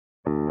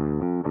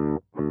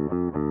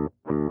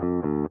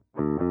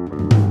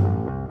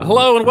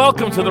Hello and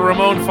welcome to the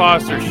Ramon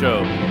Foster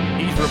Show.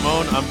 He's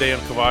Ramon. I'm Dan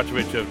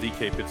Kovacevic of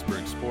DK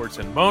Pittsburgh Sports.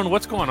 And Ramon,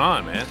 what's going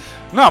on, man?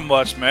 Not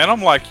much, man.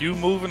 I'm like you,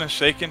 moving and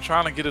shaking,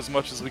 trying to get as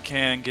much as we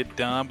can get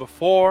done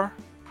before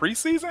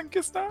preseason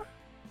gets done.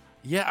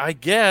 Yeah, I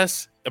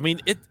guess. I mean,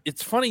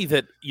 it's funny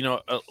that,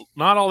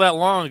 not all that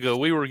long ago,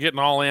 we were getting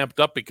all amped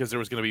up because there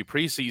was going to be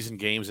preseason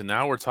games, and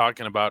now we're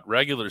talking about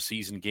regular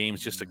season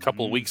games just a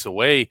couple of weeks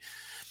away.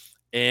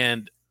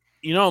 And,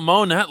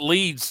 Ramon, that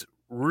leads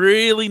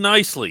really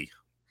nicely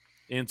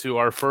into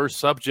our first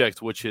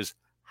subject, which is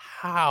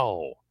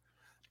how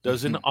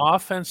does an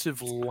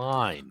offensive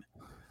line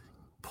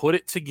put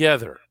it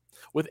together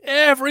with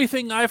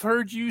everything I've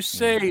heard you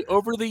say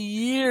over the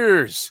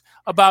years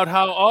about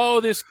how,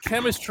 this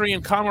chemistry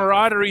and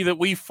camaraderie that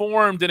we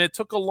formed and it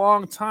took a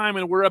long time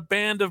and we're a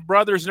band of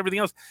brothers and everything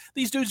else.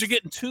 These dudes are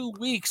getting 2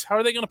 weeks. How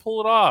are they going to pull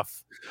it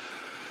off?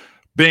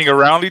 Being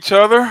around each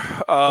other.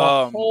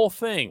 The whole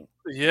thing.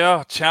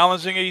 Yeah,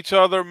 challenging each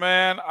other,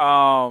 man.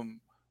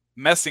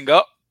 Messing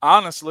up.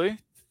 Honestly,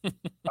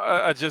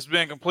 just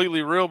being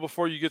completely real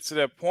before you get to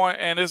that point.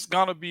 And it's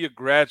going to be a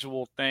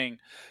gradual thing.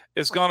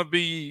 It's going to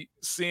be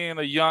seeing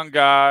a young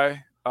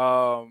guy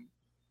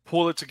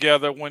pull it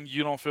together when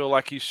you don't feel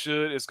like he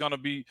should. It's going to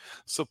be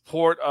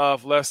support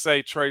of, let's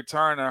say, Trey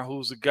Turner,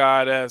 who's a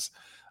guy that's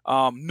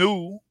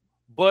new,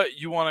 but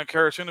you want to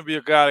encourage him to be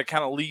a guy that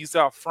kind of leads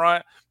out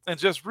front, and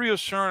just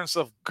reassurance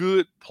of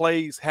good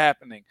plays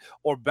happening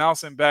or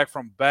bouncing back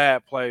from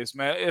bad plays,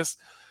 man.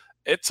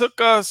 It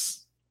took us,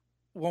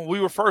 when we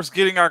were first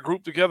getting our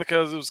group together,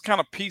 because it was kind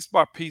of piece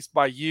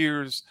by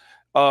years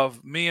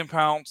of me and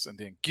Pounce, and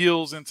then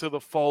Gills into the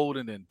fold,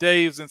 and then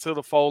Dave's into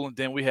the fold, and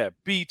then we had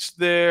Beach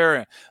there,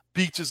 and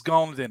Beach is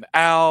gone, and then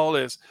Al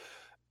is.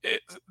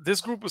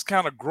 This group is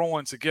kind of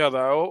growing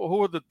together.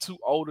 Who are the two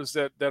oldest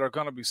that are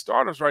going to be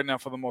starters right now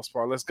for the most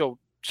part? Let's go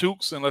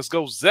Chooks and let's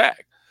go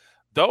Zach.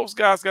 Those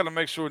guys got to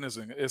make sure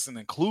it's an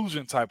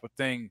inclusion type of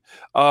thing,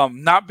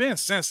 not being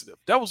sensitive.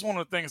 That was one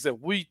of the things that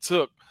we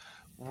took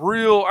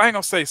real, I ain't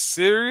gonna say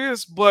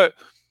serious, but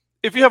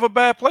if you have a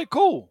bad play,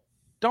 cool.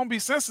 Don't be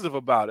sensitive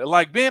about it.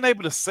 Like being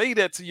able to say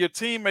that to your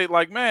teammate,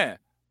 like, man,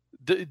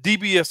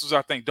 DBS was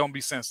our thing. Don't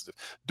be sensitive.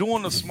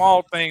 Doing the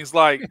small things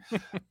like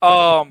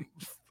the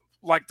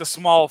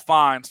small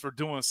fines for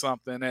doing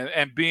something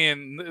and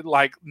being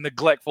like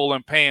neglectful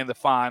and paying the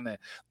fine. And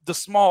the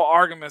small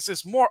arguments.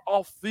 It's more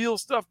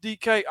off-field stuff,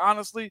 DK,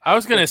 honestly. I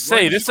was going to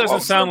say, this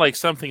doesn't sound like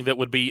something that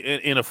would be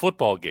in a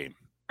football game.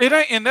 It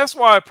ain't, and that's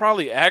why it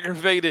probably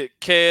aggravated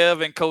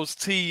Kev and Coach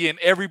T and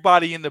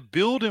everybody in the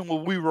building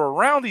when we were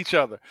around each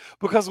other.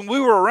 Because when we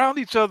were around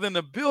each other in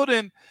the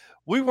building,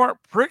 we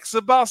weren't pricks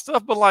about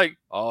stuff, but like,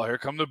 oh, here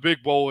come the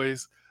big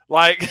boys.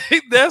 Like,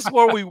 that's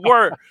where we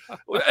were.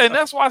 And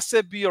that's why I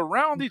said be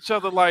around each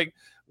other. Like,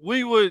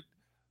 we would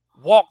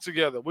walk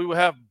together. We would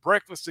have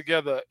breakfast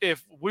together.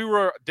 If we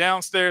were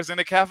downstairs in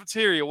the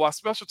cafeteria while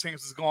special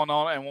teams was going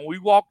on, and when we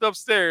walked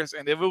upstairs,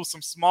 and if it was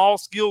some small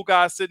skill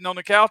guys sitting on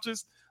the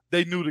couches,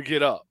 they knew to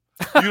get up.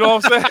 You know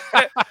what I'm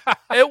saying?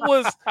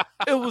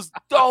 It was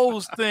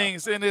those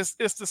things, and it's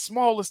the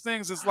smallest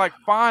things. It's like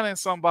finding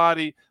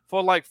somebody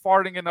for like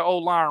farting in the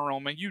old line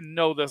room, and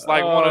that's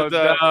like one of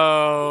the.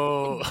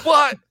 No.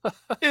 But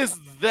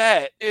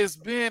it's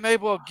being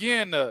able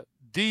again to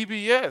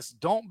DBS.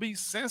 Don't be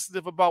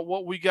sensitive about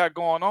what we got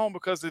going on,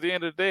 because at the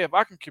end of the day, if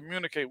I can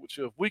communicate with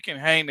you, if we can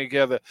hang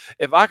together,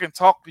 if I can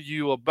talk to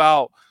you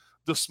about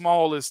the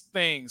smallest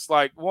things.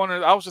 Like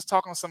I was just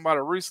talking to somebody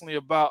recently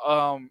about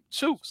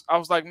Chooks. I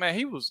was like, man,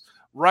 he was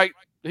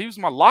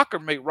my locker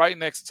mate right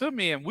next to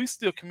me, and we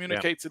still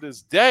communicate to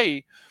this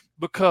day.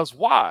 Because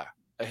why?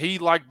 He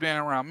liked being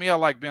around me. I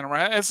like being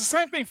around. And it's the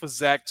same thing for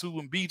Zach too,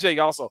 and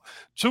BJ also.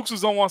 Chooks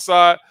was on one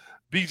side,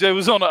 BJ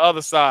was on the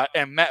other side,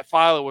 and Matt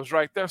Filer was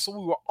right there. So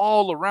we were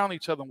all around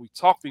each other, and we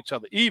talked to each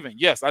other. Even,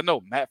 yes, I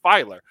know Matt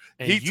Filer.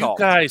 And you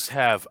guys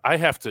have, I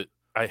have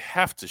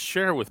to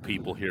share with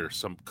people here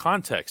some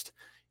context.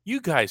 You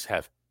guys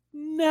have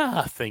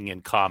nothing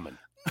in common.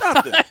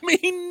 Nothing. I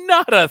mean,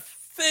 not a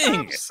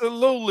thing.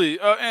 Absolutely.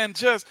 And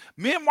just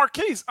me and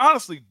Marquise,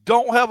 honestly,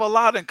 don't have a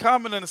lot in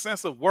common in the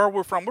sense of where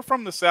we're from. We're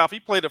from the South. He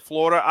played at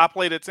Florida. I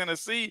played at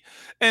Tennessee.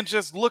 And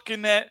just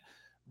looking at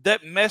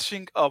that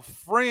meshing of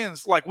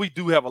friends, like we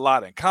do have a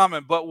lot in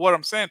common. But what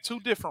I'm saying, two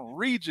different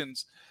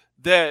regions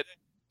that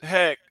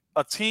had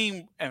a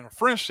team and a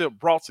friendship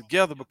brought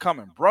together,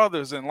 becoming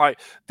brothers, and like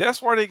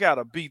that's where they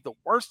gotta be. The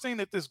worst thing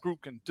that this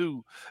group can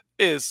do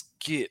is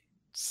get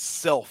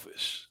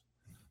selfish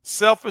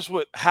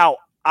with how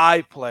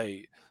I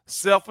played,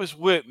 selfish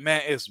with,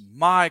 man, it's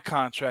my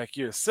contract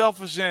year,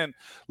 selfish in,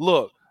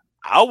 look,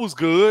 I was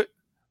good.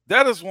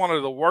 That is one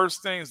of the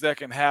worst things that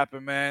can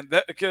happen, man.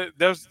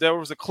 There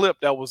was a clip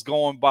that was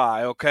going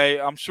by, okay?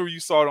 I'm sure you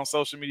saw it on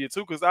social media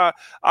too, because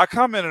I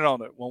commented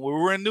on it when we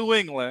were in New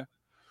England.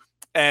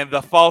 And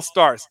the false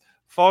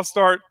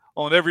start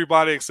on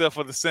everybody except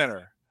for the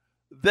center.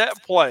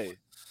 That play.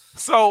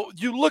 So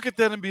you look at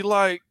that and be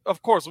like,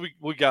 of course,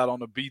 we got on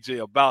the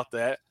BJ about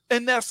that.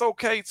 And that's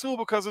okay too,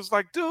 because it's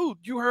like, dude,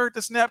 you heard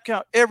the snap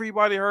count.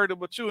 Everybody heard it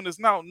but you, and it's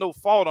now no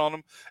fault on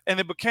them. And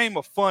it became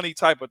a funny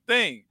type of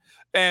thing.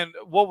 And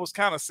what was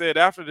kind of said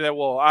after that,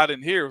 well, I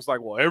didn't hear. It was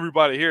like, well,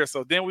 everybody here.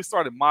 So then we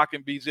started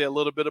mocking BJ a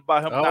little bit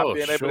about him not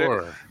being able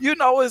to. You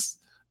know,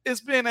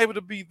 it's being able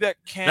to be that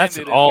candid. That's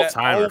an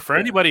all-timer. For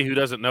anybody who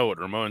doesn't know what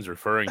Ramon's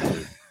referring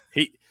to,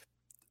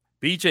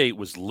 BJ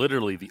was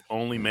literally the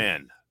only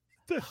man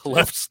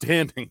left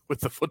standing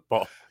with the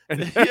football.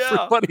 And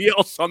everybody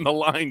else on the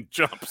line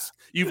jumps.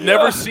 You've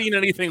never seen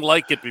anything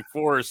like it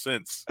before or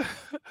since.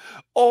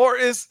 Or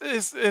it's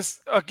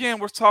again,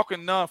 we're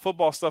talking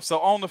non-football stuff. So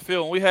on the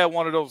field, we had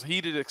one of those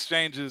heated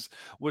exchanges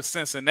with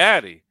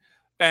Cincinnati.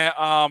 And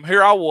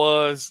here I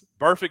was.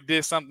 Burfict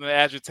did something to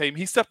agitate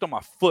me. He stepped on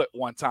my foot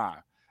one time.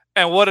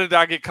 And what did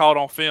I get caught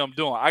on film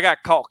doing? I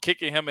got caught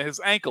kicking him in his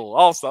ankle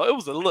also. It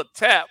was a little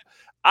tap.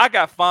 I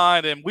got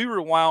fined, and we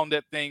rewound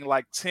that thing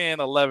like 10,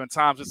 11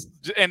 times.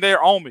 And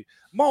they're on me.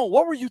 Mo,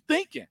 what were you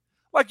thinking?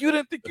 Like, you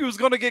didn't think you was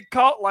going to get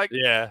caught? Like,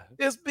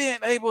 it's being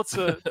able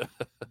to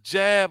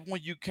jab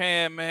when you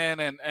can, man,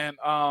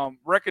 and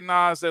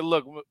recognize that,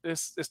 look,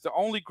 it's the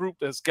only group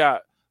that's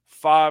got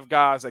 5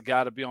 guys that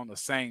got to be on the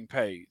same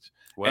page.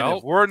 Well, and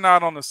if we're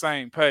not on the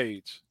same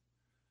page,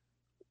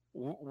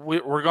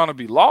 we're going to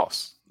be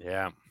lost.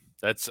 Yeah.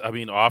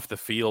 Off the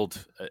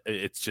field,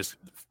 it's just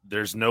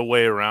there's no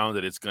way around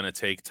it. It's going to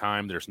take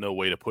time. There's no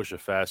way to push a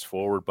fast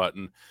forward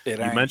button. You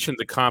mentioned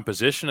the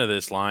composition of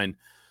this line.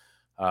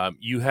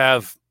 You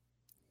have,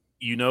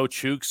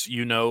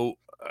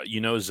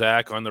 Chooks,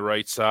 Zach on the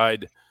right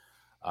side.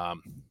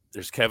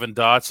 There's Kevin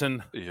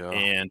Dotson,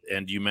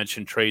 and you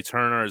mentioned Trey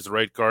Turner as the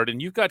right guard, and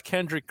you've got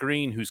Kendrick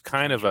Green, who's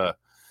kind of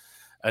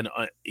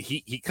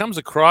he comes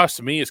across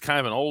to me as kind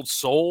of an old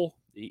soul.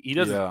 He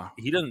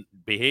doesn't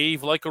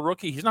behave like a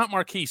rookie. He's not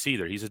Marquise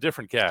either. He's a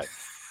different guy.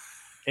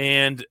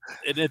 And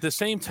at the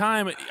same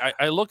time,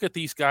 I look at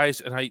these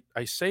guys and I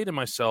say to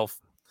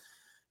myself,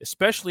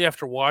 especially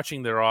after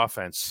watching their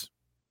offense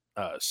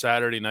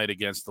Saturday night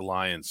against the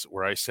Lions,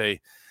 where I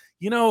say,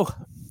 they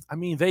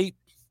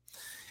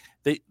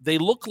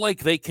look like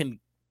they can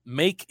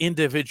make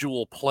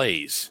individual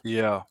plays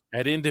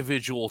at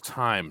individual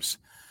times.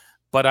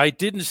 But I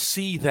didn't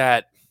see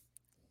that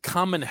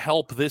come and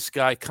help this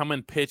guy, come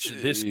and pitch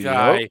this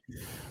guy.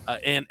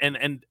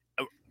 And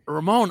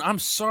Ramon, I'm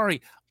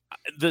sorry.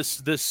 The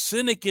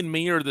cynic in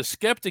me or the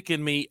skeptic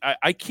in me,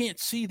 I can't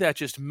see that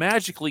just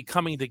magically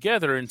coming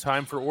together in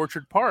time for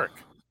Orchard Park.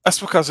 That's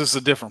because it's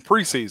a different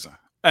preseason.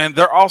 And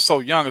they're also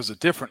young. It's a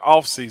different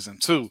offseason,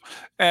 too,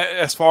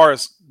 as far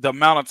as the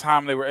amount of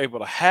time they were able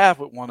to have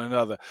with one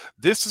another.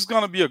 This is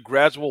going to be a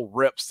gradual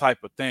reps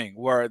type of thing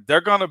where they're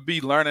going to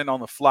be learning on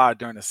the fly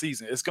during the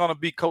season. It's going to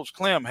be Coach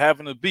Clem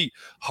having to be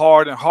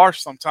hard and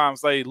harsh sometimes.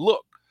 They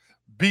look,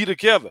 be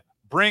together.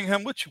 Bring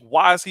him with you.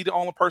 Why is he the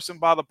only person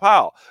by the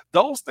pile?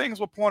 Those things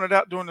were pointed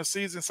out during the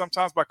season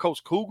sometimes by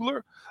Coach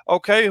Kugler.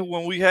 Okay,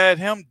 when we had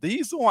him,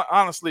 these are one,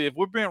 honestly, if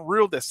we're being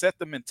real, that set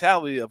the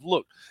mentality of,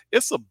 look,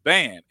 it's a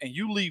band and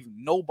you leave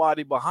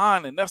nobody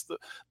behind. And that's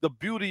the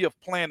beauty of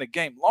playing the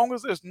game. Long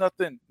as there's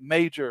nothing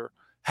major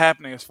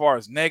happening as far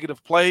as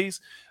negative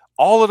plays,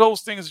 all of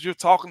those things that you're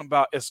talking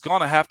about, it's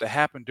going to have to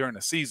happen during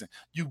the season.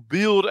 You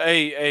build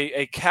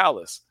a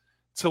callus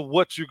to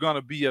what you're going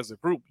to be as a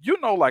group.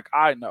 Like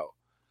I know.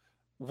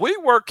 We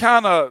were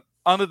kind of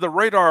under the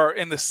radar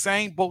in the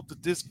same boat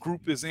that this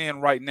group is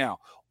in right now.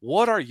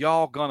 What are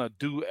y'all going to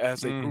do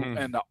as a group?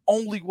 And the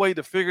only way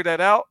to figure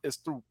that out is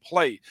through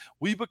play.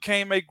 We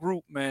became a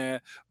group,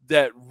 man,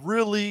 that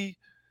really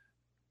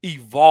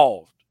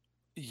evolved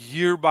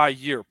year by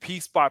year,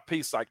 piece by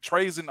piece. Like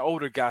Trey's an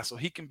older guy, so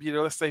he can be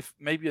there, let's say,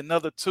 maybe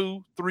another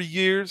 2-3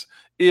 years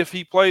if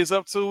he plays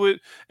up to it.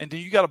 And then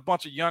you got a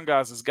bunch of young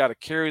guys that's got to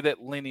carry that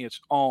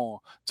lineage on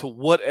to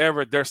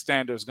whatever their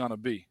standard is going to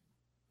be.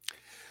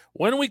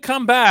 When we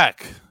come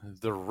back,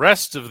 the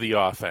rest of the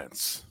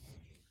offense.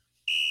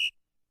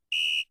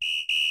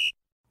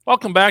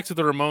 Welcome back to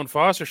the Ramon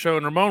Foster Show.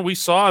 And Ramon, we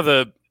saw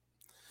the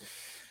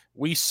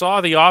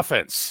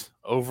offense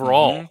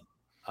overall.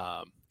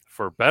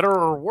 For better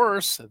or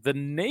worse, the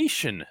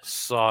nation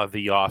saw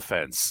the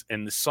offense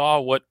and saw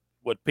what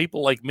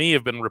people like me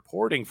have been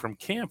reporting from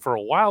camp for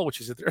a while, which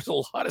is that there's a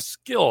lot of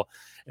skill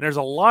and there's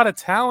a lot of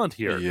talent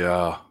here.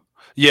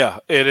 Yeah,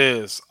 it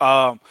is.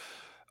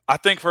 I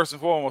think first and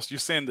foremost, you're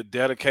seeing the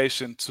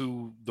dedication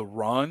to the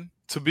run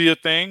to be a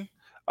thing.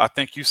 I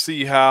think you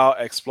see how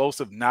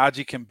explosive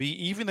Najee can be,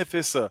 even if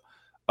it's a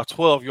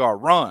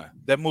 12-yard run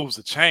that moves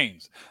the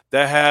chains,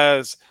 that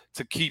has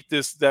to keep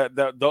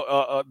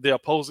the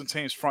opposing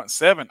team's front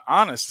seven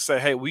honest to say,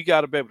 hey, we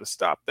got to be able to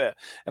stop that.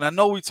 And I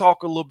know we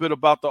talk a little bit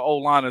about the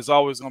O-line is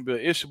always going to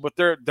be an issue, but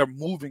they're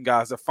moving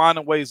guys. They're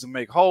finding ways to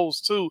make holes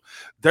too.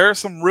 There's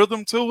some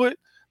rhythm to it.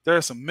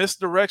 There's some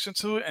misdirection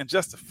to it, and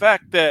just the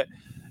fact that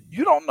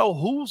you don't know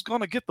who's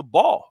going to get the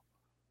ball.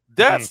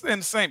 That's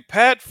insane.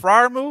 Pat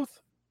Freiermuth,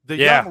 the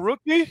young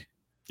rookie,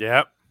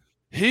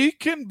 he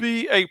can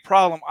be a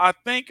problem. I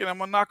think, and I'm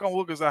going to knock on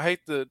wood because I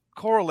hate to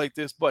correlate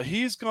this, but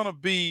he's going to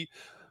be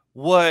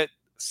what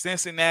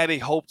Cincinnati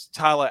hoped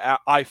Tyler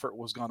Eifert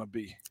was going to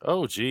be.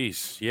 Oh,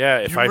 geez. Yeah,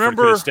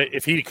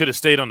 if he could have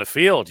stayed on the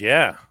field,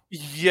 yeah.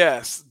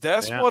 Yes,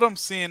 that's what I'm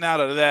seeing out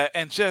of that.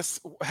 And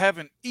just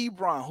having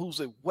Ebron, who's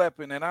a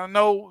weapon. And I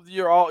know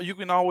you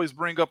can always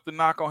bring up the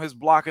knock on his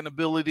blocking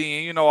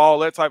ability and, all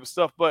that type of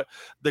stuff. But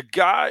the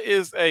guy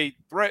is a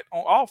threat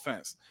on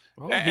offense.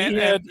 Well,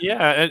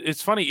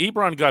 it's funny.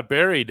 Ebron got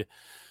buried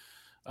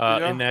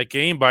in that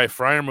game by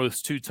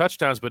Freiermuth's 2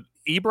 touchdowns, but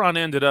Ebron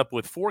ended up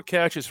with 4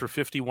 catches for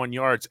 51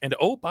 yards. And,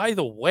 oh, by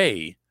the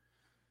way,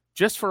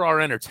 just for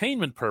our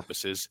entertainment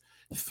purposes,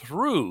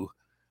 threw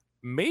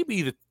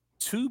maybe the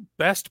 2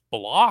 best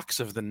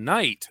blocks of the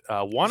night.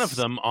 One of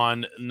them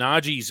on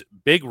Najee's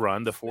big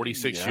run, the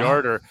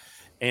 46-yarder,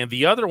 and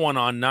the other one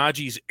on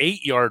Najee's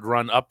 8-yard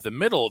run up the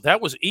middle.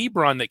 That was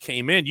Ebron that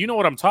came in. You know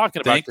what I'm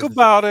talking about. Think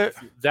about it.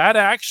 That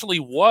actually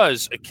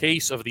was a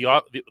case of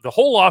the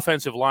whole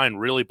offensive line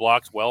really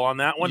blocked well on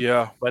that one.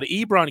 Yeah. But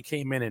Ebron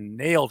came in and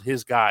nailed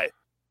his guy.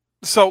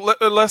 So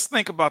let's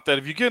think about that.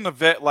 If you're getting a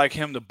vet like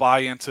him to buy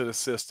into the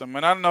system,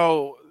 and I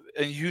know –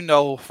 and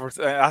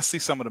I see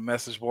some of the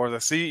message boards. I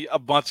see a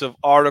bunch of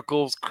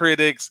articles,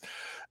 critics,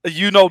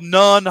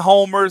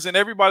 non-homers, and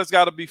everybody's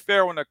got to be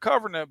fair when they're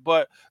covering it.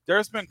 But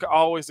there's been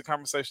always the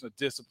conversation of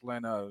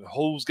discipline,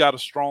 who's got a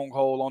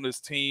stronghold on this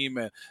team,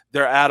 and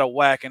they're out of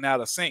whack and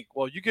out of sync.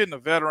 Well, you're getting a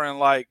veteran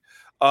like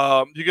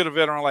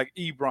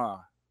Ebron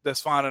that's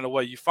finding a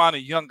way. You find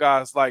a young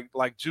guys like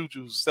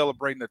Juju who's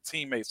celebrating their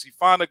teammates. You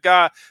find a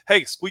guy,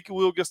 hey, squeaky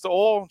wheel gets the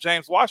oil,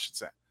 James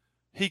Washington.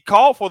 He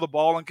called for the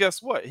ball, and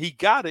guess what? He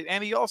got it,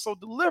 and he also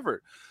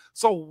delivered.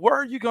 So where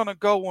are you going to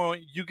go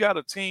when you got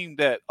a team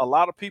that a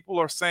lot of people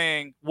are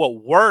saying,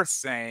 we're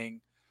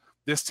saying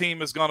this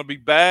team is going to be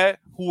bad,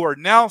 who are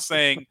now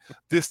saying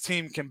this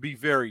team can be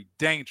very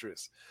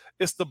dangerous?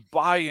 It's the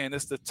buy-in.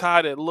 It's the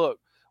tie that, look,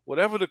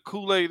 whatever the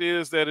Kool-Aid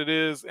is that it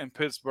is in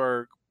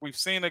Pittsburgh, we've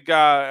seen a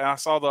guy, and I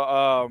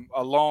saw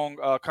a long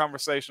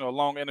conversation, a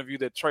long interview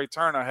that Trey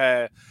Turner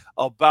had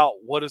about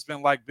what it's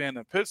been like being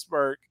in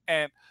Pittsburgh,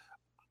 and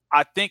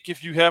I think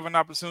if you have an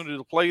opportunity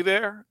to play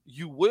there,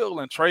 you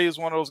will. And Trey is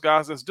one of those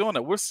guys that's doing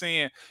it. We're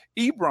seeing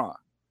Ebron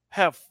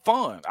have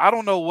fun. I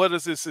don't know what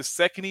is his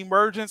second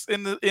emergence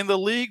in the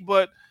league,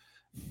 but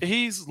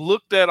he's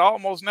looked at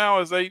almost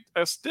now as a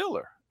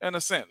Steeler in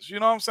a sense.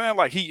 You know what I'm saying?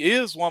 Like he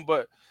is one,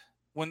 but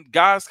when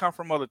guys come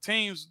from other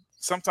teams,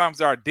 sometimes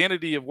their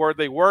identity of where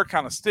they were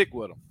kind of stick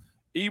with them.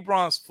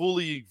 Ebron's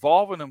fully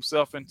evolving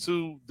himself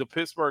into the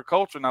Pittsburgh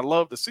culture, and I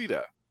love to see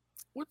that.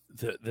 What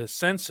the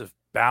sense of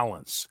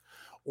balance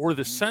or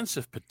the sense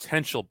of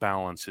potential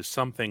balance is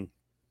something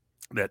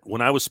that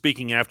when I was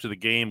speaking after the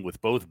game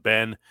with both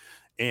Ben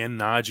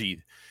and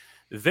Najee,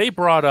 they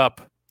brought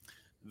up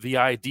the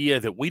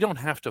idea that we don't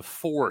have to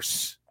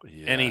force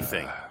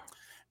anything.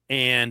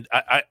 And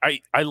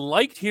I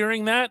liked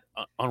hearing that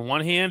on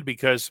one hand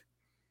because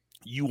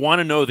you want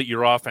to know that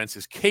your offense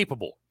is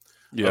capable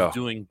of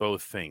doing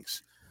both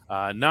things.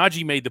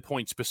 Najee made the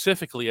point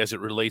specifically as it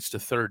relates to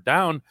third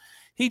down.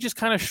 He just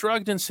kind of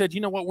shrugged and said, you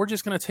know what, we're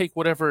just going to take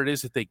whatever it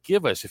is that they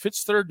give us. If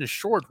it's third and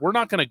short, we're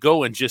not going to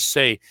go and just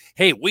say,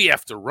 hey, we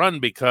have to run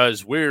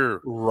because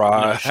we're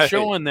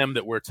showing them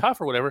that we're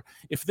tough or whatever.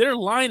 If they're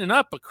lining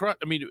up,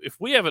 if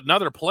we have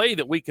another play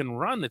that we can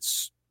run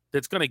that's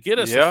going to get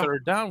us a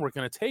third down, we're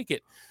going to take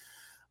it.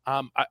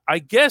 I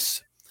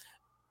guess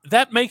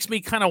that makes me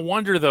kind of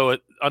wonder, though,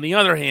 on the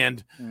other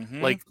hand,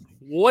 like,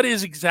 what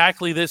is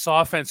exactly this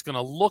offense going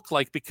to look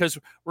like? Because,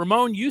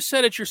 Ramon, you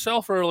said it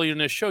yourself earlier in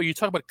this show. You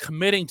talk about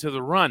committing to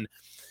the run.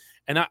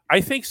 And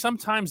I think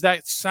sometimes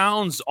that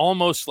sounds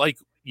almost like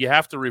you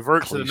have to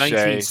revert to the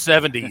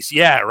 1970s.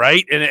 Yeah,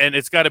 right? And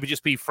it's got to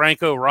just be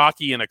Franco,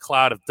 Rocky, and a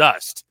cloud of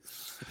dust.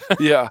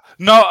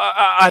 No,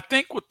 I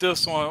think with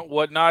this one,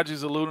 what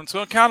Najee's alluding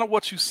to, and kind of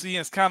what you see,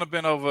 and it's kind of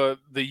been over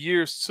the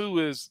years too,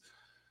 is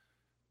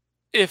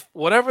if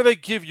whatever they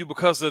give you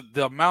because of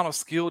the amount of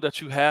skill that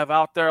you have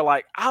out there,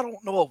 like, I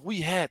don't know if we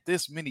had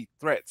this many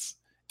threats.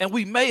 And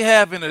we may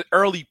have in the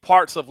early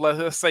parts of,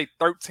 let's say,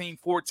 13,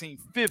 14,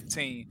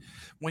 15,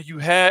 when you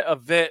had a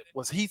vet.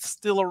 Was he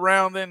still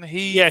around then?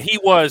 Yeah, he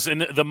was.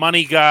 And the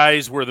money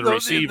guys were the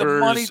receivers. The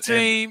money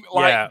team.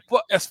 But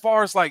as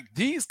far as, like,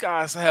 these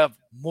guys have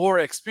more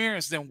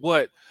experience than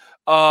what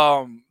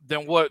Martavis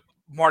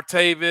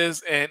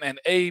and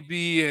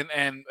AB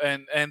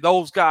and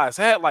those guys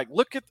had. Like,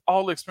 look at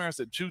all the experience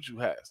that Juju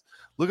has.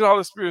 Look at all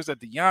the experience that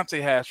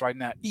Deontay has right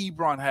now,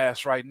 Ebron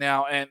has right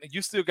now, and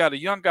you still got a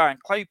young guy in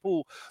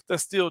Claypool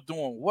that's still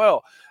doing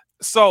well.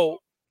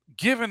 So,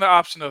 given the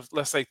option of,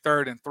 let's say,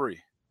 3rd and 3,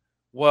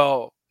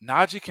 well,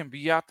 Najee can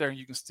be out there and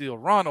you can still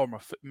run, or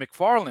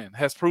McFarland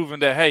has proven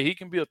that, hey, he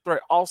can be a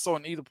threat also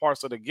in either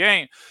parts of the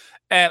game.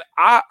 And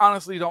I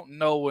honestly don't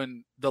know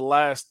in the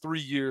last 3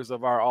 years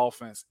of our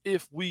offense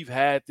if we've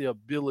had the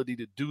ability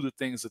to do the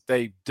things that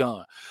they've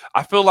done.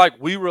 I feel like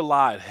we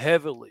relied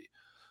heavily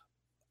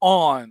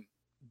on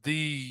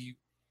the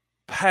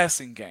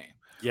passing game.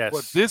 Yes.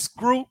 But this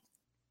group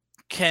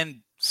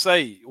can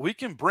say, we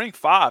can bring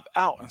 5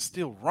 out and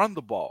still run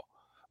the ball.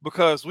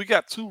 because we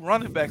got 2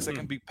 running backs that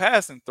can be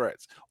passing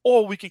threats,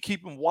 or we can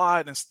keep them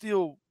wide and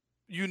still,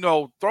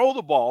 throw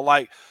the ball.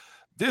 Like,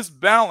 this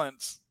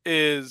balance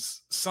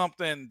is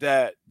something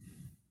that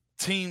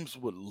teams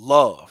would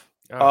love.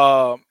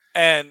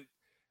 And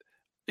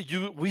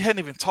we hadn't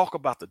even talked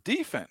about the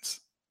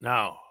defense.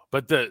 No,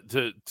 but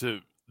the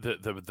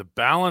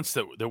balance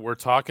that we're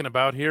talking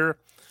about here,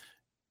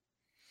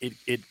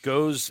 it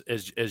goes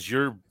as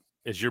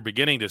you're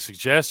beginning to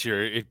suggest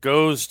here, it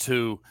goes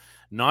to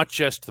not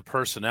just the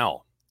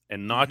personnel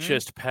and not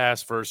just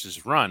pass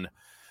versus run,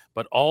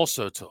 but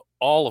also to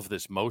all of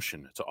this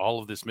motion, to all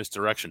of this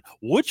misdirection,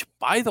 which,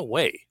 by the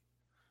way,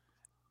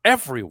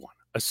 everyone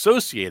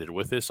associated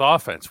with this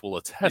offense will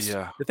attest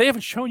that they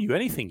haven't shown you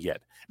anything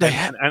yet.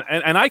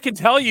 And I can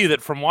tell you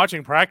that from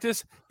watching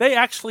practice, they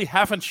actually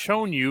haven't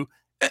shown you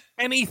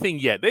anything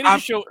yet. They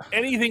didn't show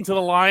anything to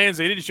the Lions.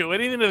 They didn't show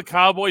anything to the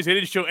Cowboys. They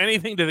didn't show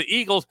anything to the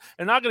Eagles.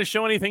 They're not going to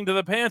show anything to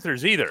the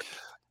Panthers either.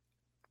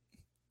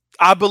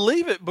 I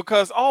believe it,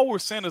 because all we're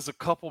seeing is a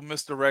couple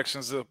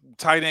misdirections, a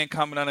tight end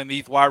coming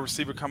underneath, wide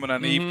receiver coming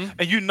underneath.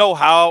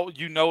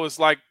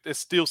 And it's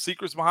still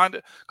secrets behind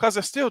it, because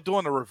they're still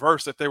doing the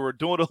reverse that they were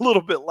doing a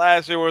little bit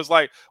last year, where it's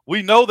like,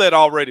 we know that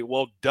already.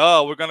 Well,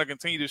 we're going to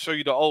continue to show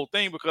you the old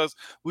thing because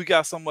we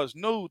got so much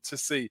new to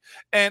see.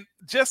 And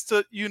just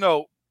to,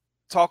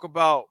 talk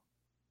about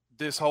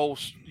this whole,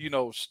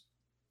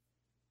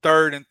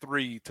 3rd and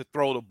 3 to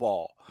throw the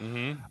ball.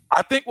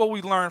 I think what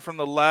we learned from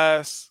the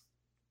last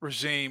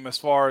regime, as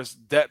far as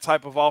that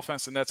type of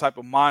offense and that type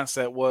of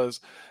mindset, was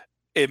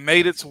it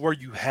made it to where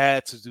you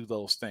had to do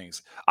those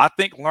things. I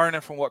think learning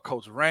from what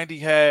Coach Randy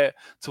had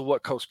to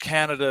what Coach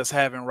Canada is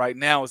having right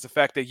now is the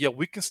fact that,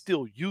 we can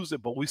still use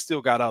it, but we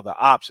still got other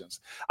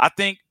options. I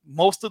think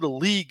most of the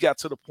league got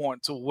to the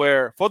point to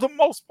where, for the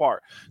most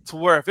part, to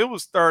where if it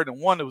was 3rd and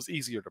 1, it was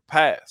easier to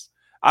pass.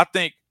 I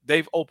think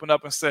they've opened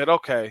up and said,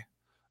 okay,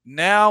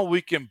 now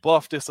we can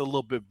buff this a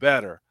little bit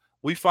better.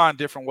 We find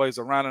different ways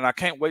around it, and I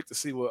can't wait to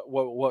see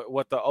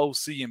what the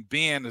OC and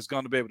Ben is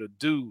going to be able to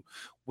do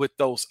with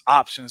those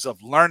options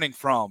of learning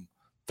from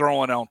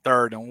throwing on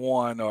 3rd and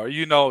 1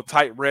 or,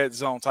 tight red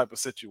zone type of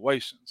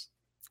situations.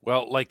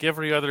 Well, like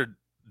every other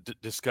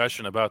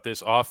discussion about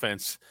this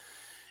offense,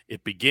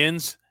 it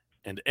begins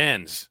and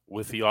ends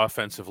with the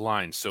offensive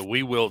line. So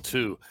we will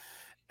too.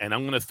 And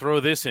I'm going to throw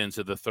this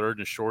into the 3rd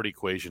and short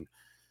equation.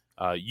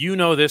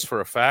 This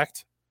for a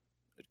fact.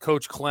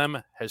 Coach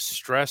Clem has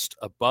stressed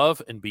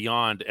above and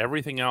beyond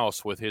everything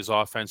else with his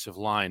offensive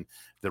line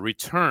the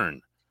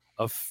return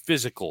of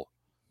physical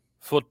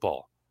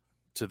football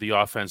to the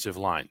offensive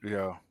line.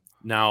 Yeah.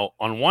 Now,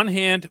 on one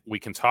hand, we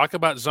can talk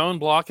about zone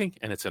blocking,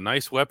 and it's a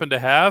nice weapon to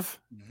have.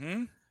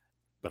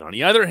 But on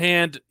the other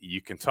hand,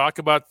 you can talk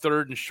about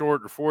 3rd and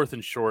short or 4th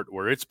and short,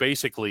 where it's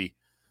basically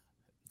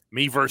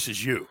me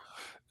versus you.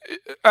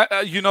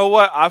 You know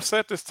what? I've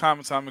said this time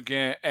and time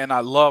again, and I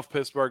love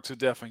Pittsburgh to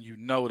death, and you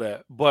know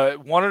that.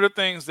 But one of the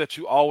things that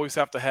you always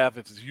have to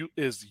have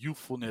is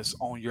youthfulness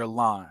on your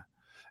line.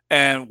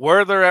 And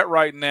where they're at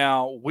right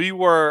now, we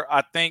were,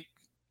 I think,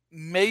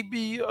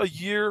 maybe a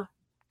year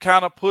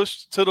kind of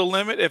pushed to the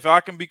limit. If I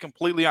can be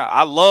completely honest,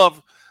 I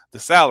love the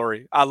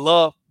salary. I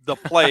love the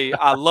play.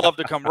 I love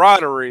the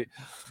camaraderie.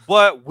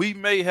 But we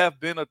may have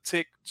been a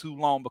tick too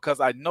long, because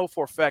I know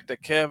for a fact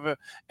that Kevin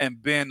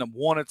and Ben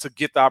wanted to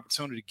get the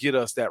opportunity to get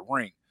us that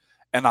ring.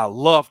 And I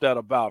love that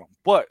about them.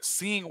 But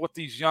seeing what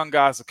these young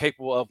guys are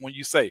capable of, when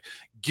you say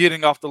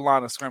getting off the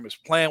line of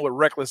scrimmage, playing with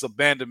reckless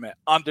abandonment,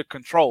 under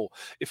control.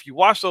 If you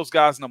watch those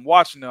guys, and I'm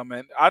watching them,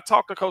 and I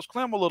talked to Coach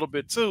Clem a little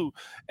bit too,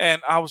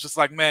 and I was just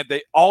like, man,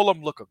 all of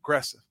them look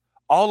aggressive.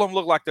 All of them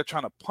look like they're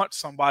trying to punch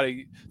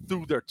somebody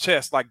through their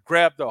chest, like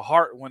grab their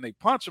heart when they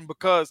punch them,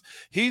 because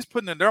he's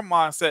putting in their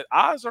mindset,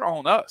 eyes are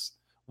on us.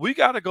 We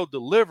got to go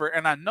deliver.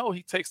 And I know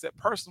he takes that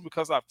personally,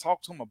 because I've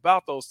talked to him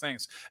about those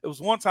things. It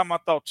was one time I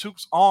thought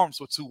Chuck's arms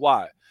were too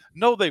wide.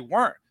 No, they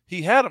weren't.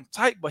 He had them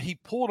tight, but he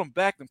pulled them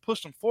back and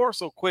pushed them forward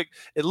so quick,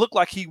 it looked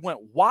like he went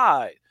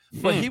wide.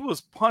 But he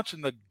was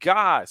punching the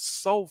guy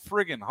so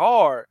friggin'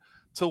 hard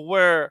to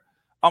where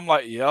I'm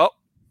like, yep.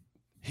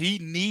 He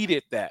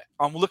needed that.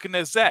 I'm looking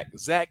at Zach.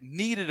 Zach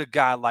needed a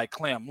guy like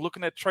Clem. I'm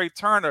looking at Trey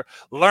Turner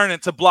learning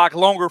to block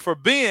longer for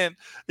Ben,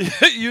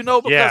 because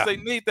they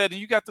need that. And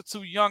you got the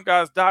 2 young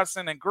guys,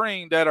 Dodson and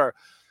Green,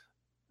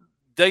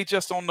 they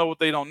just don't know what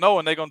they don't know,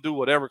 and they're going to do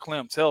whatever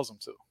Clem tells them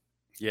to.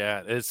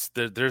 Yeah,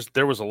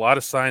 there was a lot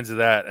of signs of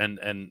that.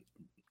 And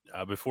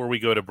before we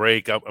go to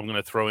break, I'm going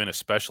to throw in a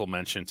special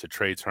mention to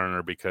Trey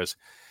Turner, because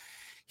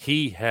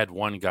he had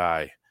one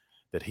guy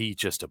that he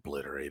just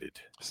obliterated,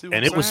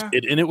 and it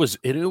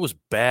was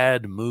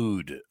bad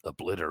mood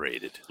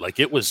obliterated.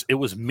 Like it was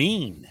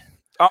mean.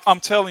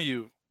 I'm telling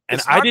you,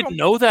 and I didn't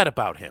know that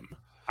about him.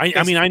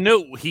 I mean, I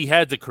know he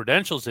had the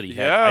credentials that he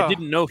had. I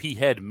didn't know he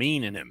had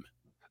mean in him.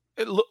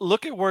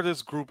 Look at where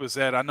this group is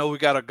at. I know we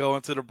got to go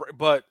into the break,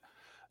 but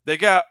they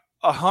got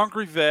a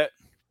hungry vet,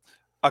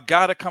 a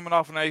guy that coming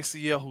off an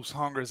ACL who's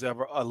hungry as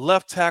ever, a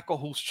left tackle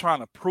who's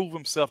trying to prove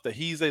himself that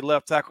he's a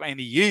left tackle, and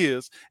he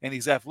is, and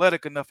he's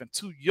athletic enough, and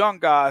 2 young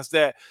guys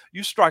that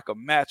you strike a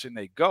match and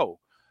they go.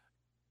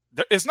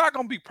 it's not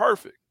going to be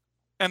perfect,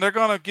 and they're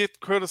going to get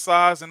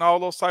criticized and all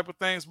those type of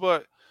things,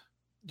 but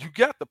you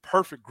got the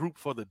perfect group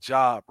for the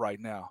job right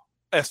now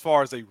as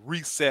far as a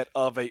reset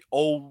of a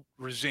old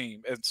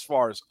regime as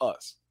far as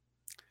us.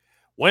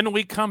 When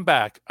we come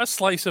back, a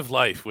slice of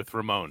life with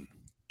Ramon.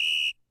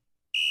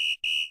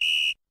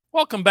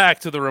 Welcome back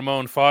to the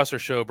Ramon Foster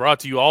Show, brought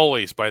to you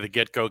always by the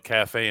Get Go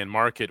Cafe and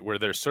Market, where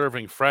they're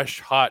serving fresh,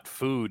 hot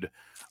food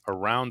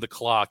around the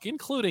clock,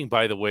 including,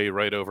 by the way,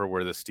 right over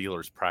where the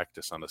Steelers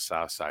practice on the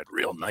south side.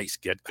 Real nice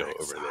Get Go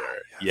over there.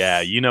 Yes.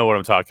 Yeah, you know what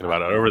I'm talking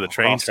about, over the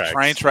train tracks.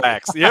 Train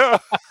tracks, yeah.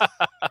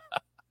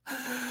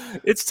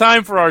 It's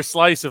time for our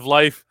Slice of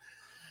Life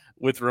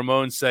with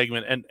Ramon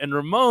segment. And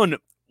Ramon,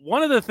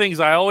 one of the things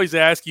I always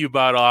ask you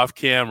about off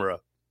camera,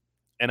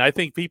 and I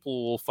think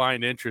people will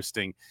find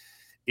interesting,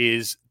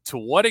 is to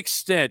what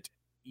extent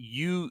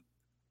you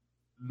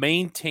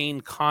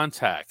maintain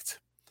contact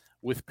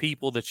with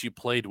people that you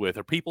played with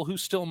or people who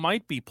still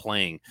might be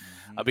playing.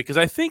 Because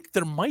I think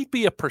there might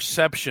be a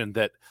perception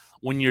that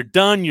when you're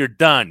done, you're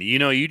done. You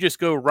know, you just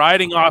go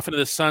riding off into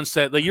the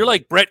sunset. You're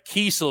like Brett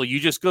Kiesel. You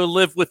just go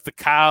live with the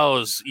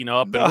cows, you know,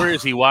 up in, where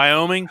is he,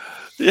 Wyoming?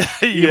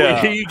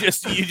 Yeah. You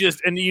just,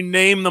 and you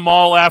name them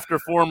all after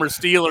former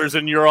Steelers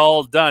and you're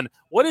all done.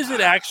 What is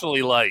it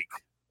actually like?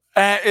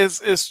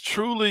 It's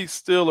truly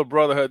still a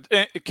brotherhood.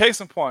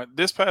 Case in point,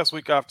 this past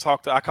week I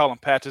call him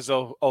Patches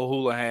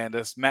O'Houlihan.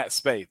 That's Matt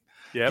Spaeth.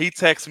 Yep. He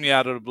texted me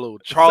out of the blue.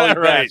 Charlie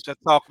Batch, I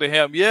talked to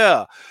him.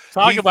 Yeah.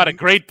 Talk about a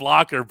great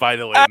blocker, by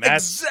the way.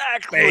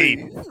 Exactly.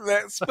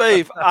 Matt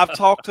Spaeth. I've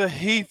talked to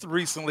Heath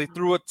recently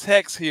through a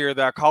text here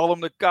that I call him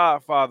the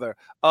Godfather.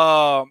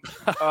 Ben,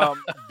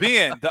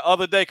 the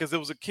other day, because there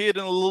was a kid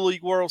in the Little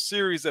League World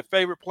Series, that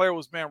favorite player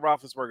was Ben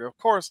Roethlisberger. Of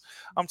course,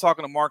 I'm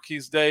talking to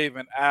Marquise Dave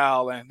and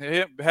Al, and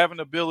having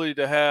the ability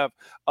to have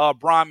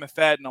Brian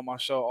McFadden on my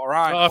show. Or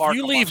if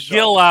you leave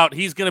Gill out,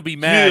 he's going to be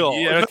mad. Gil,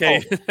 yeah,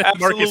 okay. No,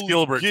 Marcus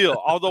Gilbert.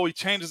 Gil, although he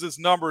changes his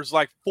numbers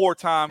like 4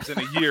 times in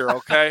a year,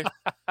 okay?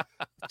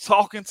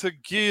 Talking to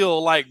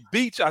Gil, like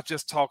Beach I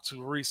just talked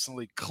to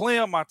recently,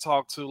 Clem I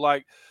talked to,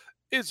 like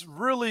it's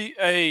really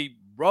a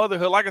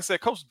brotherhood. Like I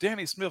said, Coach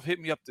Danny Smith hit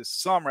me up this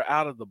summer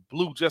out of the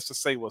blue just to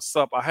say what's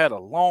up. I had a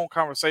long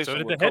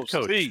conversation with Coach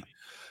T.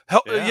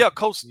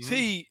 Coach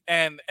T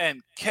and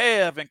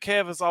Kev. And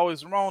Kev is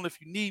always, Ron, if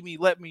you need me,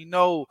 let me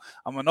know.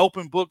 I'm an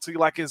open book to you.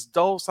 Like, it's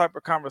those type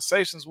of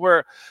conversations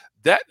where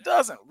that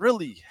doesn't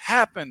really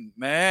happen,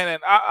 man.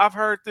 And I've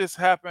heard this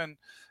happen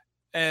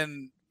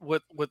and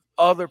with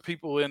other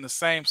people in the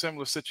same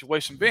similar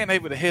situation, being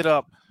able to hit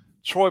up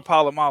Troy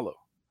Polamalu,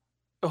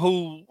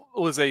 who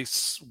was a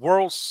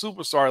world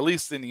superstar, at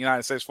least in the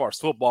United States as far as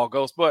football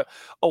goes, but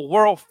a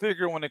world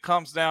figure when it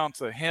comes down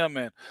to him.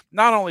 And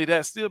not only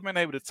that, still being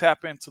able to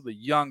tap into the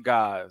young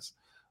guys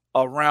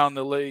around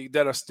the league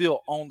that are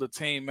still on the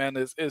team, man,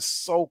 is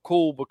so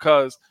cool,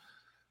 because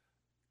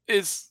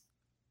it's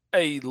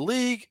a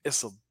league,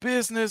 it's a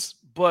business,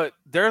 but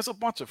there's a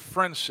bunch of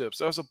friendships.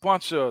 There's a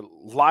bunch of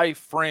life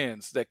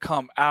friends that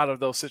come out of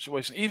those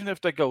situations, even if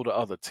they go to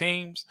other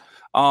teams.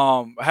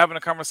 Having a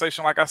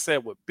conversation, like I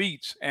said, with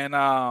Beach, and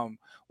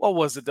what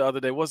was it the other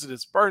day? Was it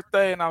his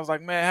birthday? And I was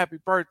like, man, happy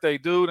birthday,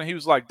 dude. And he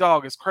was like,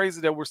 dog, it's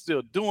crazy that we're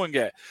still doing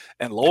it.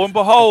 And lo and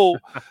behold,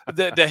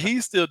 that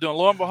he's still doing.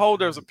 Lo and behold,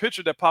 there's a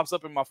picture that pops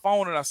up in my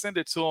phone, and I send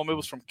it to him. It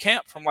was from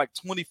camp from like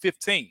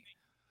 2015.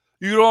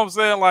 You know what I'm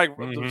saying? Like,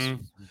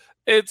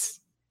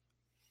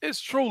 it's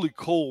truly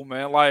cool,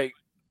 man. Like,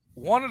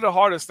 one of the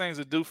hardest things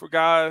to do for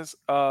guys,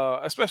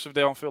 especially if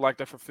they don't feel like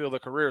they fulfill their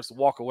career, is to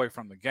walk away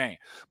from the game.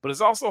 But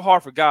it's also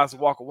hard for guys to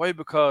walk away,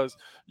 because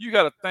you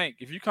got to think,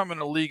 if you come in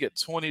the league at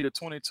 20 to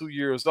 22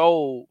 years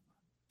old,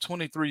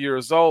 23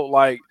 years old,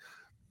 like,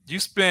 you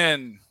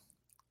spend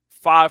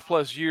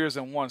 5+ years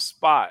in one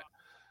spot,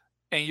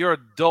 and your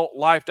adult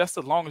life, that's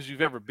the longest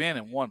you've ever been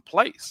in one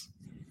place.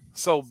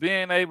 So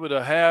being able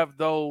to have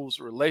those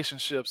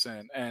relationships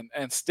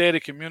and steady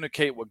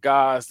communicate with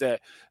guys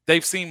that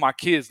they've seen my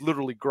kids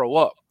literally grow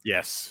up.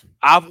 Yes.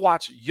 I've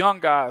watched young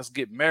guys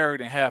get married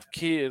and have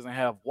kids and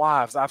have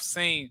wives. I've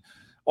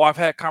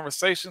had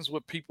conversations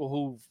with people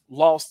who've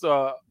lost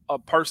a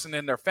person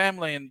in their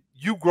family, and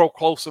you grow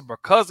closer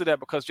because of that,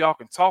 because y'all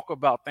can talk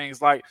about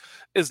things like,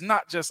 it's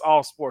not just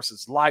all sports,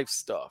 it's life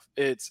stuff.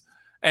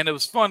 And it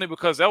was funny,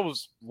 because that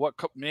was what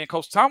me and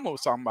Coach Tomlin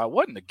was talking about. It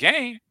wasn't the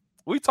game.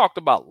 We talked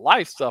about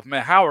life stuff,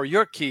 man. How are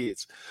your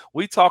kids?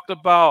 We talked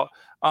about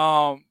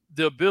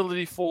the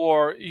ability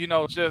for,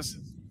 just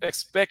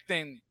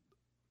expecting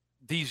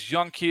these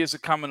young kids to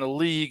come in the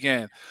league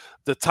and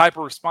the type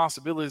of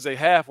responsibilities they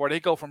have, where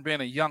they go from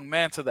being a young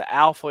man to the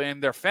alpha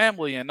in their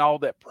family, and all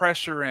that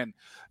pressure and,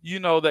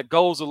 that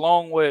goes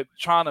along with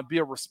trying to be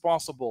a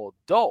responsible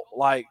adult.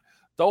 Like,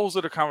 those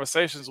are the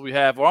conversations we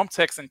have, or I'm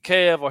texting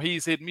Kev, or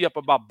he's hitting me up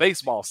about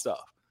baseball stuff.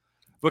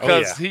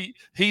 Because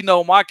he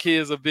know my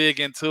kids are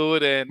big into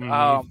it, and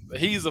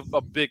he's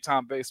a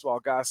big-time baseball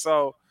guy.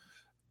 So,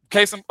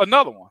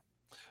 another one.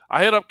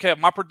 I hit up Kev,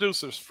 my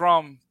producers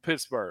from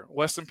Pittsburgh,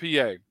 Western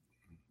PA.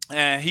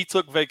 and he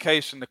took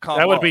vacation to come.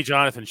 That would up. be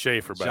Jonathan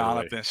Schaefer, by the way.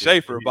 Jonathan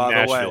Schaefer, by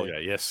the way. Nashville guy,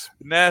 yes.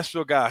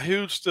 Nashville guy,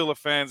 huge Steelers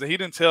fans, and he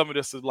didn't tell me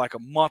this is like a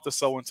month or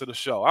so into the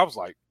show. I was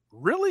like,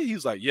 really?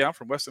 He's like, yeah, I'm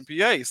from Western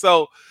PA.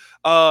 So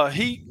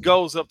he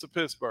goes up to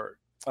Pittsburgh,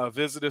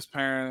 visit his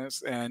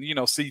parents, and,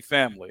 see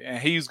family. And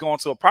he's going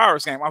to a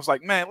Pirates game. I was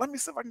like, man, let me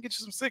see if I can get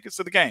you some tickets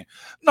to the game.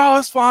 No,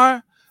 it's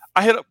fine.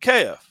 I hit up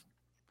Kev.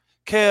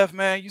 Kev,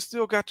 man, you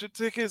still got your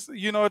tickets?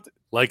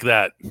 Like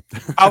that.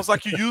 I was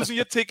like, you using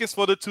your tickets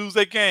for the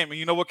Tuesday game? And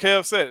you know what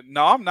Kev said?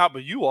 No, I'm not,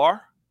 but you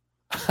are.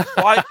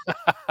 Like,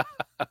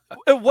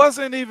 it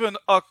wasn't even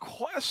a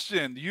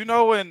question,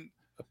 and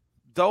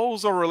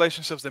those are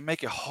relationships that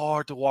make it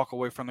hard to walk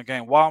away from the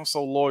game. Why I'm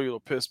so loyal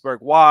to Pittsburgh,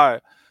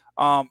 why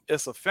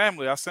it's a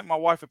family. I sent my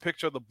wife a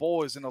picture of the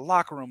boys in the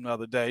locker room the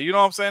other day. You know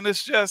what I'm saying?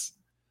 It's just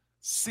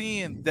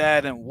seeing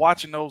that and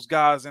watching those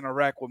guys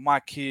interact with my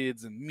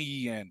kids and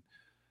me, and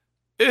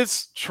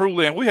it's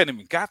truly, and we hadn't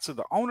even got to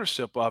the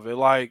ownership of it.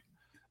 Like,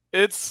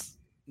 it's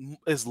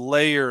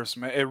layers,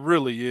 man. It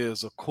really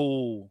is a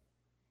cool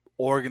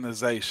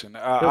organization,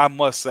 I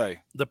must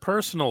say. The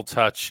personal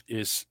touch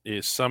is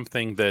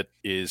something that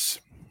is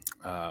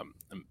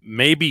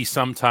maybe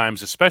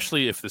sometimes,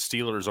 especially if the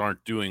Steelers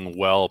aren't doing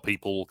well,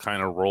 people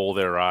kind of roll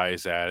their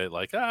eyes at it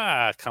like,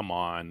 come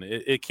on.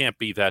 It can't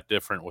be that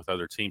different with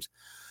other teams.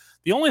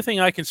 The only thing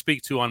I can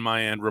speak to on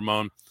my end,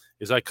 Ramon,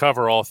 is I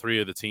cover all three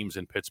of the teams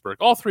in Pittsburgh.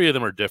 All three of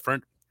them are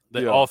different.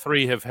 All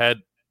three have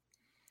had,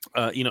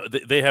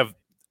 they have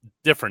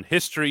different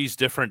histories,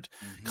 different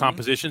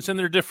compositions, and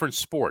they're different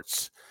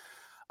sports.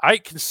 I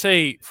can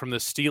say from the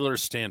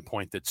Steelers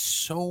standpoint that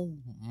so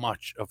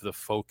much of the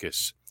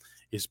focus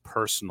is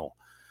personal.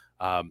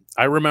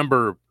 I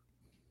remember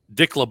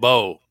Dick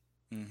LeBeau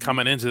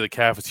coming into the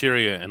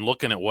cafeteria and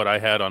looking at what I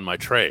had on my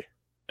tray.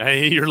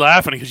 Hey, you're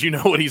laughing because you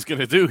know what he's going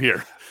to do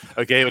here.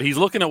 Okay, but he's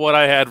looking at what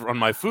I had on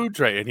my food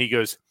tray, and he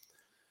goes,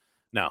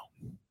 no.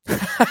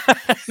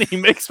 And he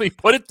makes me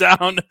put it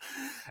down,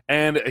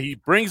 and he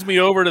brings me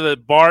over to the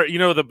bar,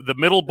 the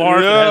middle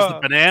bar that has the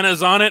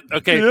bananas on it.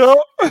 Okay,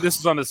 This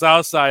is on the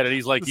south side, and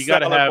he's like, you got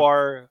to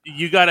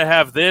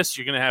have this,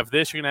 you're going to have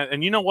this, you're going to have,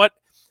 and you know what?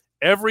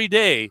 Every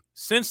day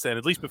since then,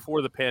 at least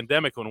before the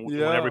pandemic, when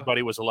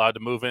everybody was allowed to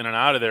move in and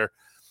out of there,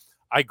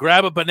 I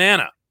grab a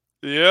banana.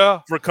 Yeah,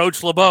 for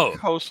Coach LeBeau.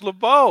 Coach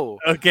LeBeau.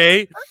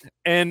 Okay,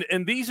 and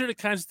these are the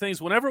kinds of things.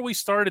 Whenever we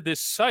started this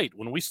site,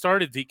 when we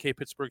started DK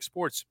Pittsburgh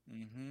Sports,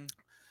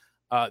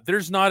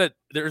 there's not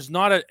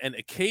an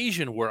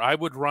occasion where I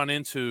would run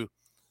into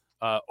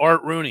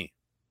Art Rooney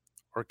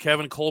or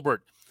Kevin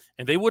Colbert,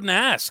 and they wouldn't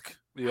ask,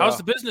 "How's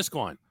the business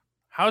going?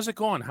 How's it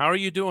going? How are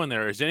you doing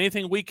there? Is there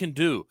anything we can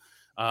do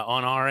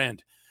on our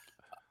end?"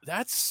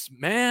 That's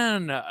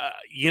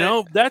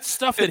that's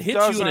stuff that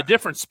hits you in a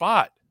different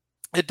spot.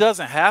 It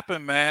doesn't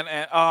happen, man,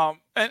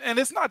 and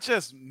it's not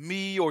just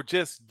me or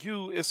just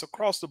you; it's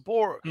across the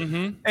board.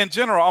 In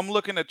general, I'm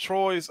looking at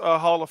Troy's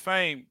Hall of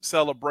Fame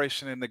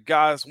celebration, and the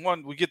guys.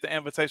 We get the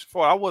invitation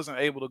for. I wasn't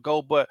able to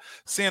go, but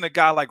seeing a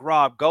guy like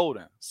Rob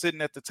Golden sitting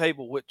at the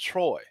table with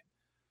Troy,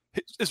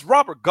 it's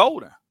Robert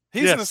Golden.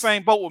 He's in the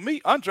same boat with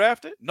me,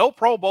 undrafted, no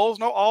Pro Bowls,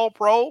 no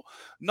All-Pro,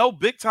 no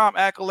big-time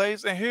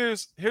accolades. And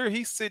here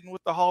he's sitting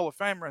with the Hall of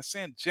Famer and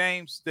seeing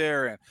James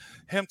there and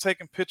him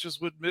taking pictures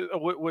with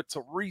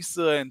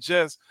Teresa and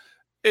just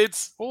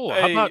it's cool.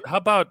 How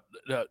about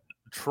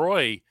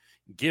Troy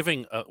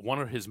giving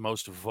one of his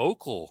most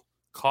vocal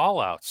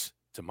call-outs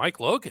to Mike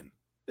Logan?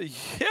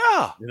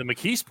 Yeah, the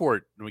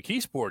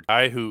McKeesport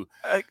guy who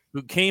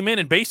came in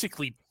and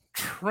basically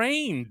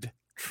trained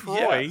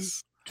Troy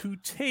to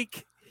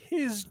take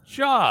his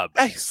job.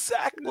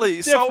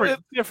 Exactly.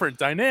 Different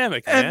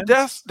dynamic, man. And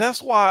that's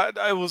why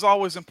it was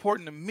always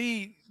important to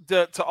me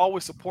to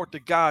always support the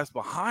guys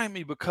behind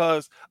me,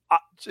 because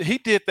he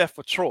did that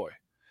for Troy.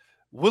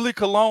 Willie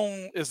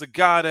Colon is a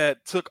guy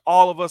that took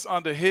all of us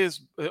under his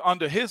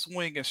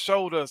wing and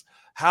showed us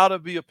how to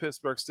be a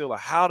Pittsburgh Steeler,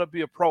 how to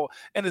be a pro.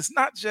 And it's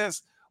not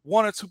just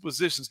one or two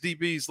positions,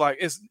 DBs. Like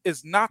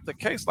it's not the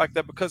case like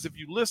that, because if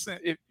you listen,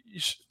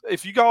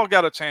 if you all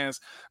got a chance,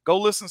 go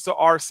listen to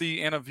RC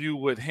interview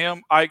with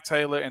him, Ike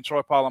Taylor, and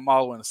Troy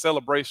Polamalu in a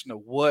celebration of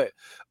what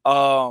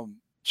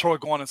Troy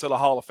going into the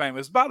Hall of Fame.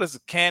 It's about as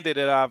candid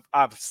that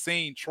I've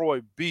seen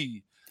Troy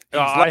be.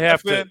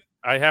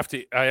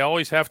 I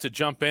always have to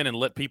jump in and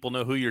let people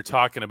know who you're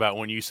talking about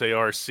when you say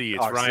RC.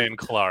 It's RC. Ryan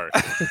Clark.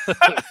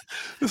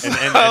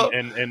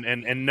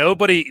 and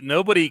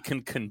nobody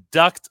can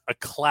conduct a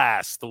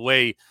class the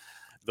way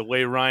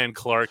Ryan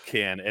Clark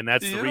can, and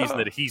that's the reason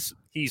that he's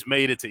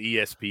made it to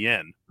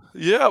ESPN.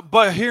 Yeah,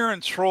 but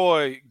hearing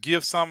Troy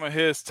give some of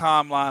his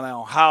timeline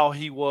on how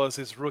he was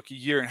his rookie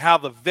year and how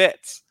the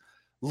vets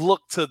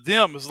look to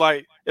them, is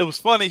like, it was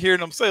funny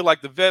hearing them say,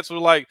 like, the vets were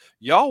like,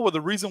 y'all were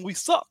the reason we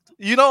sucked.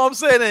 You know what I'm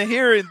saying? And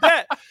hearing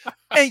that,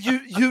 and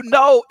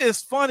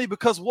it's funny,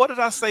 because what did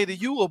I say to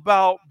you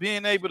about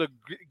being able to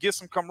get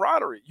some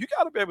camaraderie? You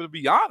got to be able to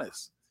be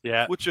honest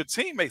with your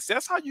teammates.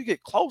 That's how you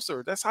get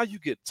closer. That's how you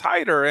get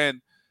tighter.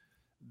 And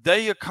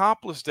they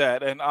accomplished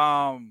that. And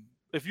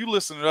if you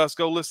listen to us,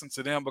 go listen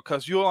to them,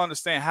 because you'll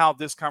understand how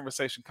this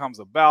conversation comes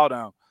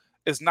about.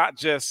 It's not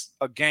just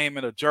a game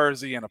and a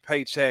jersey and a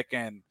paycheck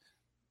and,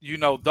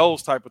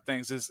 those type of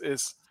things.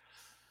 It's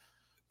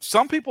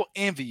some people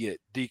envy it,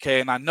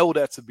 DK, and I know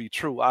that to be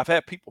true. I've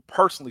had people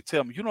personally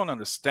tell me, you don't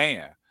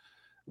understand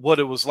what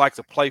it was like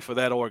to play for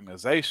that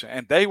organization.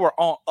 And they were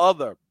on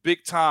other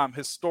big-time,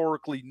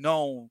 historically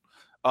known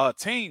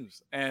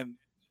teams. And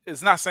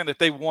it's not saying that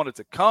they wanted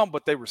to come,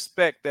 but they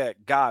respect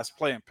that guys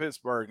play in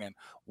Pittsburgh and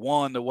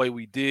won the way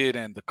we did,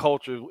 and the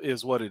culture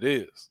is what it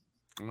is.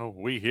 Oh,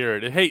 we hear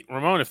it. Hey,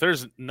 Ramon, if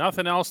there's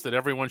nothing else that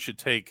everyone should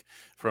take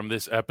from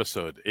this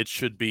episode, it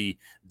should be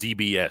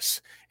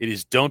DBS. It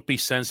is don't be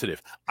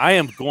sensitive.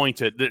 I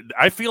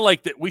feel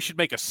like that we should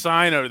make a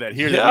sign out of that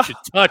here that we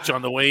should touch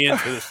on the way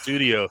into the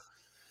studio.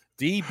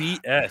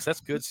 DBS.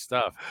 That's good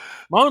stuff.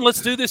 Ramon,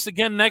 let's do this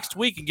again next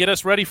week and get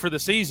us ready for the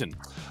season.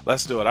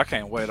 Let's do it. I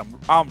can't wait.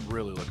 I'm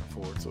really looking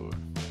forward to it.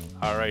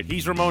 All right.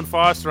 He's Ramon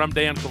Foster. I'm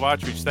Dan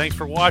Kovacevic. Thanks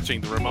for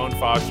watching the Ramon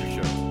Foster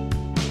Show.